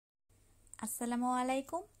আসসালামু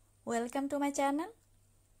আলাইকুম, welcome to my channel.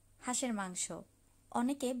 হাঁসের মাংস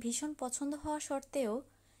অনেকে ভীষণ পছন্দ হওয়া সত্ত্বেও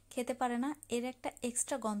খেতে পারে না, এর একটা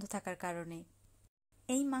এক্সট্রা গন্ধ থাকার কারণে।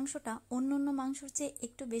 এই মাংসটা অন্য মাংসর চেয়ে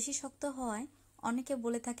একটু বেশি শক্ত হওয়ায় অনেকে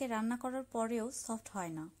বলে থাকে রান্না করার পরেও সফট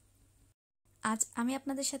হয় না। আজ আমি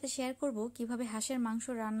আপনাদের সাথে শেয়ার করব কিভাবে হাঁসের মাংস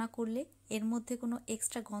রান্না করলে এর মধ্যে কোনো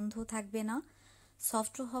এক্সট্রা গন্ধ থাকবে না,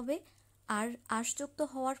 সফটও হবে, আর আঁশযুক্ত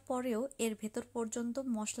হওয়ার পরেও এর ভেতর পর্যন্ত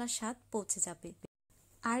মশলার স্বাদ পৌঁছে যাবে।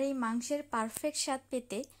 আর এই মাংসের পারফেক্ট স্বাদ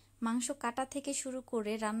পেতে মাংস কাটা থেকে শুরু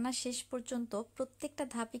করে রান্না শেষ পর্যন্ত প্রত্যেকটা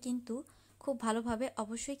ধাপে কিন্তু খুব ভালোভাবে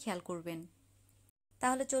অবশ্যই খেয়াল করবেন।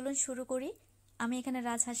 তাহলে চলুন শুরু করি। আমি এখানে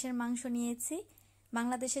রাজহাঁসের মাংস নিয়েছি।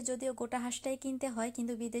 বাংলাদেশে যদিও গোটা হাঁসটাই কিনতে হয়,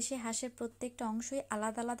 কিন্তু বিদেশে হাঁসের প্রত্যেকটা অংশই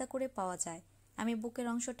আলাদা আলাদা করে পাওয়া যায়। আমি বুকের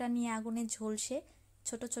অংশটা নিয়ে আগুনে ঝলসে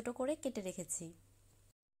ছোট ছোট করে কেটে রেখেছি।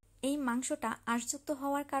 এই মাংসটা আঁশযুক্ত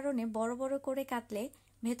হওয়ার কারণে বড় বড় করে কাটলে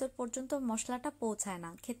ভেতর পর্যন্ত মশলাটা পৌঁছায় না,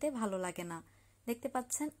 খেতে ভালো লাগে না। দেখতে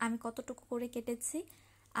পাচ্ছেন আমি কতটুকু করে কেটেছি,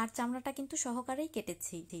 আর চামড়াটা কিন্তু সহকারেই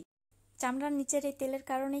কেটেছি। চামড়ার নিচের এই তেলের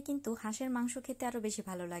কারণে কিন্তু হাঁসের মাংস খেতে আরো বেশি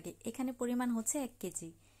ভালো লাগে। এখানে পরিমাণ হচ্ছে 1 কেজি।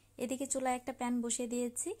 এদিকে চুলায় একটা প্যান বসিয়ে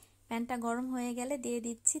দিয়েছি। প্যানটা গরম হয়ে গেলে দিয়ে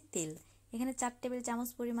দিচ্ছি তেল। এখানে 4 টেবিল চামচ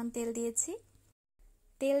পরিমাণ তেল দিয়েছি।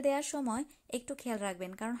 তেল দেওয়ার সময় একটু খেয়াল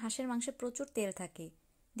রাখবেন, কারণ হাঁসের মাংসে প্রচুর তেল থাকে।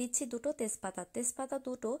 দিচ্ছি 2 তেজপাতা। তেজপাতা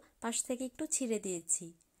 2 পাশ থেকে একটু ছিঁড়ে দিয়েছি।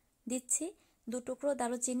 দিচ্ছি 2 টুকরো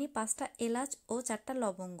দারুচিনি, 5টা এলাচ ও 4টা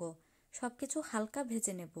লবঙ্গ। সবকিছু হালকা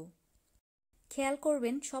ভেজে নেব। খেয়াল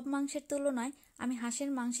করবেন সব মাংসের তুলনায় আমি হাঁসের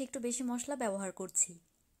মাংসে একটু বেশি মশলা ব্যবহার করছি।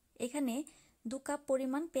 এখানে 2 কাপ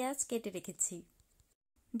পরিমাণ পেঁয়াজ কেটে রেখেছি।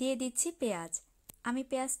 দিয়ে দিচ্ছি পেঁয়াজ। আমি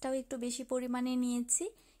পেঁয়াজটাও একটু বেশি পরিমাণে নিয়েছি,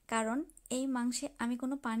 কারণ এই মাংসে আমি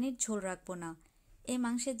কোনো পানির ঝোল রাখবো না। এই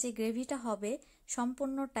মাংসের যে গ্রেভিটা হবে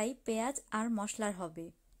সম্পূর্ণটাই পেঁয়াজ আর মশলার হবে।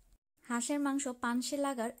 হাঁসের মাংস পানসে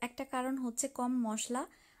লাগার একটা কারণ হচ্ছে কম মশলা,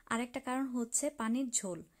 আর একটা কারণ হচ্ছে পানির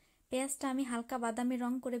ঝোল। পেঁয়াজটা আমি হালকা বাদামি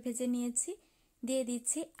রং করে ভেজে নিয়েছি। দিয়ে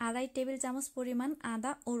দিচ্ছি 2.5 টেবিল চামচ পরিমাণ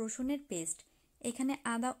আদা ও রসুনের পেস্ট। এখানে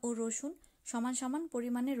আদা ও রসুন সমান সমান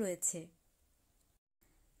পরিমাণে রয়েছে।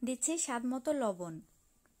 দিচ্ছি স্বাদ মতো লবণ।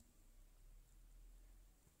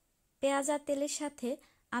 পেঁয়াজ আর তেলের সাথে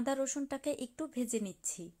আদা রসুনটাকে একটু ভেজে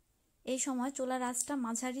নিচ্ছি। এই সময় চুলার আঁচটা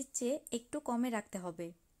মাঝারির চেয়ে একটু কমে রাখতে হবে।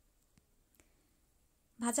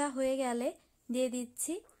 ভাজা হয়ে গেলে দিয়ে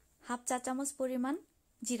দিচ্ছি 1/2 চা চামচ পরিমাণ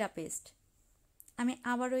জিরা পেস্ট। আমি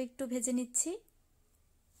আবারও একটু ভেজে নিচ্ছি।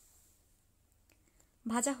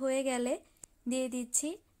 ভাজা হয়ে গেলে দিয়ে দিচ্ছি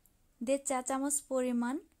 1.5 চা চামচ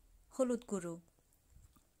পরিমাণ হলুদ গুঁড়ো।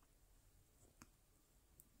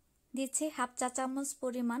 দিচ্ছি 1/2 চা চামচ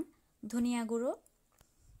পরিমাণ ধনিয়া গুঁড়ো।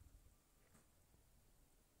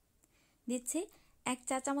 দিচ্ছি 1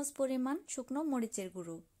 চা চামচ পরিমাণ শুকনো মরিচের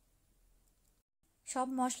গুঁড়ো। সব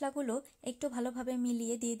মশলাগুলো একটু ভালোভাবে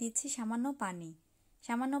মিলিয়ে দিয়ে দিচ্ছি সামান্য পানি।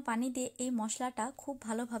 সামান্য পানি দিয়ে এই মশলাটা খুব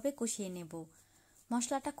ভালোভাবে কষিয়ে নেব।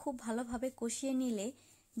 মশলাটা খুব ভালোভাবে কষিয়ে নিলে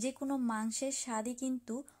যে কোনো মাংসের স্বাদই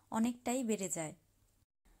কিন্তু অনেকটাই বেড়ে যায়।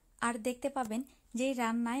 আর দেখতে পাবেন যেই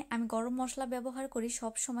রান্নায় আমি গরম মশলা ব্যবহার করি,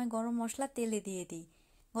 সব সময় গরম মশলা তেলে দিয়ে দিই।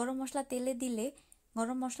 গরম মশলা তেলে দিলে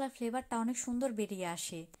গরম মশলার ফ্লেভারটা অনেক সুন্দর বেরিয়ে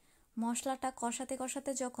আসে। মশলাটা কষাতে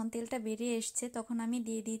কষাতে যখন তেলটা বেরিয়ে এসছে, তখন আমি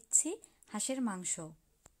দিয়ে দিচ্ছি হাঁসের মাংস।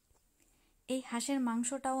 এই হাঁসের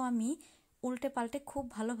মাংসটাও আমি উল্টে পাল্টে খুব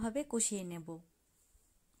ভালোভাবে কষিয়ে নেব।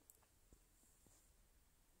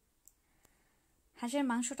 হাঁসের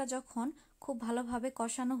মাংসটা যখন খুব ভালোভাবে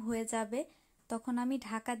কষানো হয়ে যাবে, তখন আমি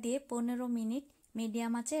ঢাকা দিয়ে 15 মিনিট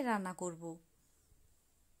মিডিয়াম আঁচে রান্না করব।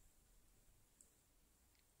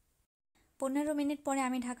 15 মিনিট পরে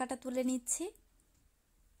আমি ঢাকাটা তুলে নিচ্ছি।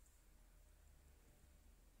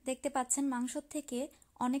 দেখতে পাচ্ছেন মাংস থেকে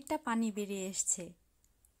অনেকটা পানি বেরিয়ে এসছে।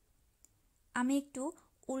 আমি একটু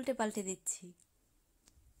উল্টে পাল্টে দিচ্ছি।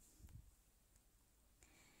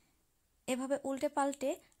 এভাবে উল্টে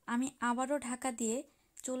পাল্টে আমি আবারও ঢাকা দিয়ে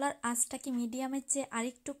চুলার আঁচটাকে মিডিয়ামের চেয়ে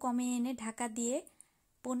আরেকটু কমে এনে ঢাকা দিয়ে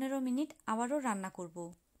 15 মিনিট আবারও রান্না করব।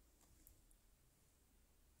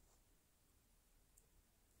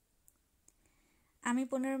 আমি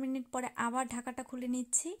 15 মিনিট পরে আবার ঢাকাটা খুলে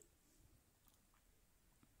নিচ্ছি।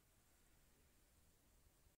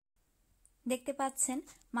 দেখতে পাচ্ছেন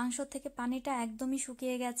মাংস থেকে পানিটা একদমই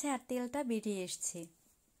শুকিয়ে গেছে আর তেলটা বেরিয়ে এসছে।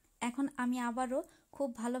 এখন আমি আবারও খুব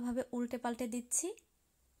ভালোভাবে উল্টে পাল্টে দিচ্ছি।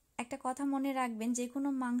 একটা কথা মনে রাখবেন, যে কোনো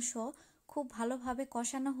মাংস খুব ভালোভাবে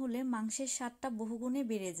কষানো হলে মাংসের স্বাদটা বহুগুণে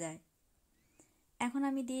বেড়ে যায়। এখন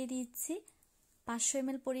আমি দিয়ে দিচ্ছি 500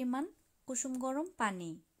 ml পরিমাণ কুসুম গরম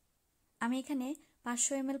পানি। আমি এখানে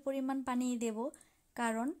 500 ml পরিমাণ পানি দেব,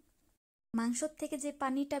 কারণ মাংসর থেকে যে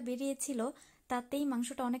পানিটা বেরিয়েছিল তাতেই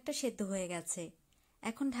মাংসটা অনেকটা সেদ্ধ হয়ে গেছে।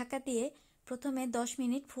 এখন ঢাকা দিয়ে প্রথমে 10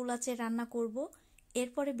 মিনিট ফুল আঁচে রান্না করব,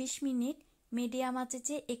 এরপরে 20 মিনিট মিডিয়াম আঁচে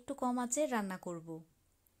চেয়ে একটু কম আঁচে রান্না করব।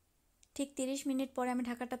 ঠিক 30 মিনিট পরে আমি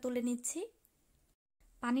ঢাকাটা তুলে নিচ্ছি।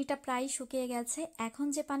 পানিটা প্রায় শুকিয়ে গেছে।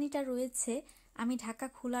 এখন যে পানিটা রয়েছে আমি ঢাকা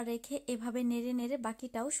খোলা রেখে এভাবে নেড়ে নেড়ে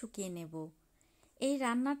বাকিটাও শুকিয়ে নেব। এই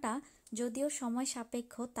রান্নাটা যদিও সময়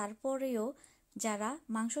সাপেক্ষ, তারপরেও যারা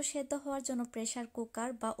মাংস সেদ্ধ হওয়ার জন্য প্রেসার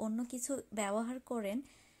কুকার বা অন্য কিছু ব্যবহার করেন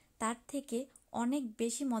তার থেকে অনেক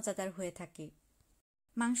বেশি মজাদার হয়ে থাকে।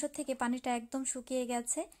 মাংস থেকে পানিটা একদম শুকিয়ে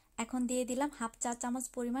গেছে। এখন দিয়ে দিলাম হাফ চা চামচ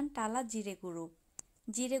পরিমাণ টালা জিরে গুঁড়ো।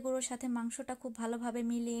 জিরে গুঁড়োর সাথে মাংসটা খুব ভালোভাবে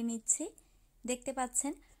মিলিয়ে নিচ্ছি। দেখতে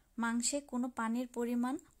পাচ্ছেন মাংসে কোনো পানির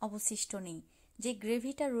পরিমাণ অবশিষ্ট নেই। যে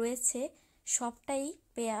গ্রেভিটা রয়েছে সবটাই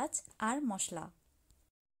পেঁয়াজ আর মশলা।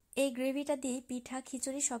 এই গ্রেভিটা দিয়ে পিঠা,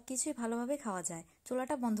 খিচুড়ি সবকিছুই ভালোভাবে খাওয়া যায়।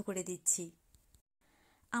 চুলাটা বন্ধ করে দিচ্ছি।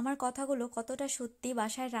 আমার কথাগুলো কতটা সত্যি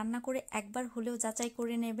বাসায় রান্না করে একবার হলেও যাচাই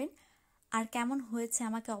করে নেবেন, আর কেমন হয়েছে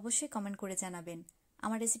আমাকে অবশ্যই কমেন্ট করে জানাবেন।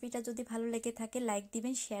 আমার রেসিপিটা যদি ভালো লেগে থাকে লাইক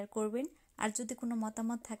দিবেন, শেয়ার করবেন, আর যদি কোনো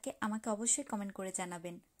মতামত থাকে আমাকে অবশ্যই কমেন্ট করে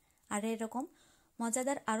জানাবেন। আর এরকম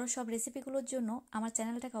মজাদার আরও সব রেসিপিগুলোর জন্য আমার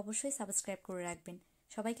চ্যানেলটাকে অবশ্যই সাবস্ক্রাইব করে রাখবেন।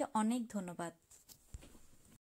 সবাইকে অনেক ধন্যবাদ।